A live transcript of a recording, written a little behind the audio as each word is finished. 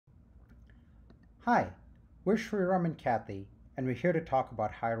Hi, we're Shriram and Kathi, and we're here to talk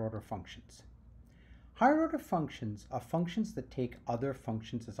about higher order functions. Higher order functions are functions that take other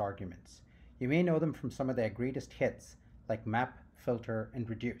functions as arguments. You may know them from some of their greatest hits, like map, filter, and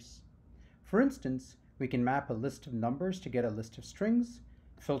reduce. For instance, we can map a list of numbers to get a list of strings,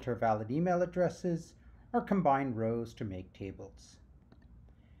 filter valid email addresses, or combine rows to make tables.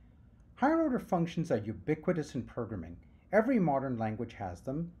 Higher order functions are ubiquitous in programming. Every modern language has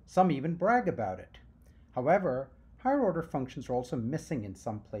them, some even brag about it. However, higher order functions are also missing in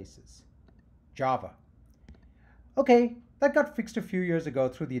some places. Java. Okay, that got fixed a few years ago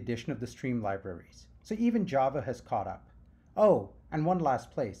through the addition of the stream libraries, so even Java has caught up. Oh, and one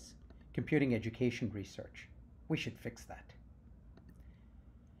last place, computing education research. We should fix that.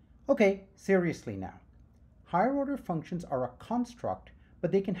 Okay, seriously now. Higher order functions are a construct,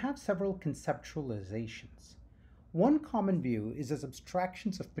 but they can have several conceptualizations. One common view is as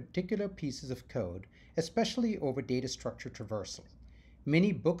abstractions of particular pieces of code, especially over data structure traversal.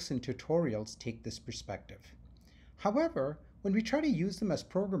 Many books and tutorials take this perspective. However, when we try to use them as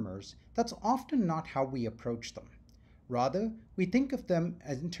programmers, that's often not how we approach them. Rather, we think of them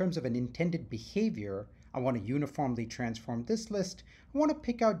as in terms of an intended behavior. I want to uniformly transform this list. I want to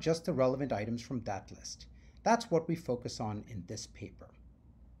pick out just the relevant items from that list. That's what we focus on in this paper.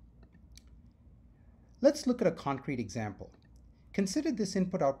 Let's look at a concrete example. Consider this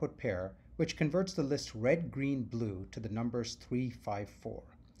input-output pair, which converts the list red, green, blue to the numbers 3, 5, 4.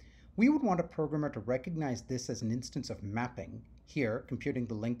 We would want a programmer to recognize this as an instance of mapping, here computing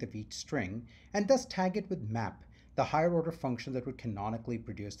the length of each string, and thus tag it with map, the higher order function that would canonically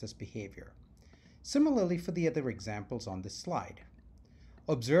produce this behavior. Similarly for the other examples on this slide.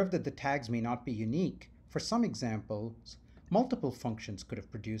 Observe that the tags may not be unique. For some examples, multiple functions could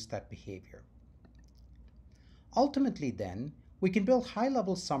have produced that behavior. Ultimately then, we can build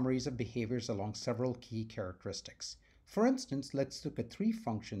high-level summaries of behaviors along several key characteristics. For instance, let's look at three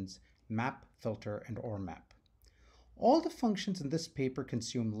functions, map, filter, and ormap. All the functions in this paper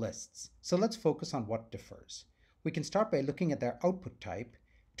consume lists, so let's focus on what differs. We can start by looking at their output type.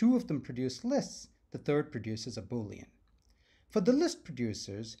 Two of them produce lists, the third produces a Boolean. For the list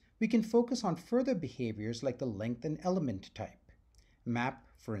producers, we can focus on further behaviors like the length and element type. Map,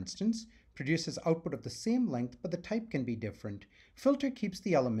 for instance, produces output of the same length, but the type can be different. Filter keeps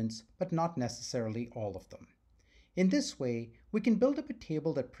the elements, but not necessarily all of them. In this way, we can build up a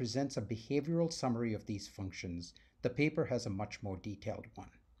table that presents a behavioral summary of these functions. The paper has a much more detailed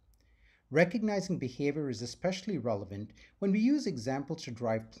one. Recognizing behavior is especially relevant when we use examples to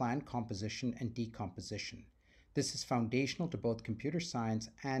drive plan composition and decomposition. This is foundational to both computer science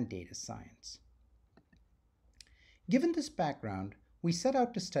and data science. Given this background, we set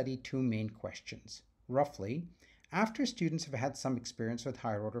out to study two main questions. Roughly, after students have had some experience with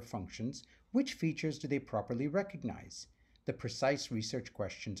higher order functions, which features do they properly recognize? The precise research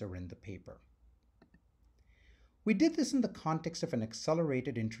questions are in the paper. We did this in the context of an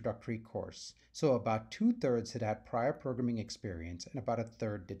accelerated introductory course, so about 2/3 had had prior programming experience and about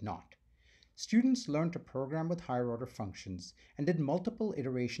 1/3 did not. Students learned to program with higher order functions and did multiple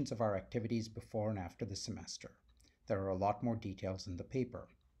iterations of our activities before and after the semester. There are a lot more details in the paper.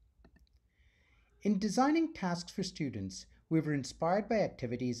 In designing tasks for students, we were inspired by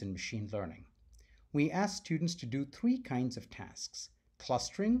activities in machine learning. We asked students to do three kinds of tasks: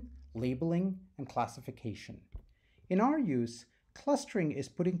 clustering, labeling, and classification. In our use, clustering is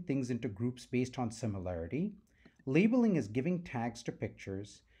putting things into groups based on similarity, labeling is giving tags to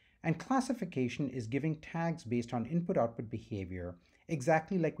pictures, and classification is giving tags based on input-output behavior,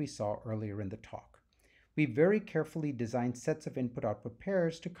 exactly like we saw earlier in the talk. We very carefully designed sets of input-output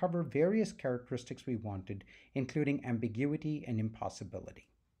pairs to cover various characteristics we wanted, including ambiguity and impossibility.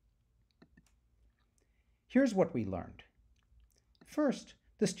 Here's what we learned. First,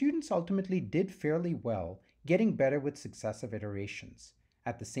 the students ultimately did fairly well, getting better with successive iterations.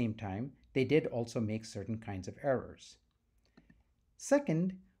 At the same time, they did also make certain kinds of errors.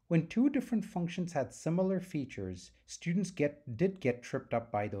 Second, when two different functions had similar features, students did get tripped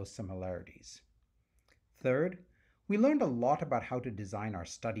up by those similarities. Third, we learned a lot about how to design our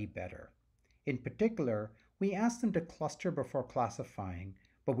study better. In particular, we asked them to cluster before classifying,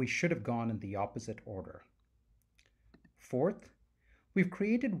 but we should have gone in the opposite order. Fourth, we've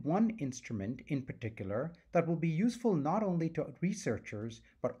created one instrument in particular that will be useful not only to researchers,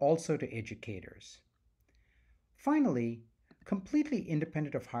 but also to educators. Finally, completely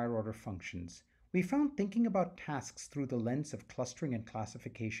independent of higher order functions, we found thinking about tasks through the lens of clustering and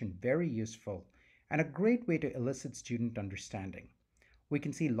classification very useful and a great way to elicit student understanding. We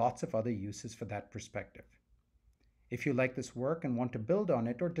can see lots of other uses for that perspective. If you like this work and want to build on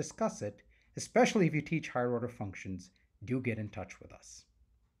it or discuss it, Especially if you teach higher order functions, do get in touch with us.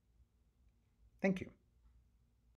 Thank you.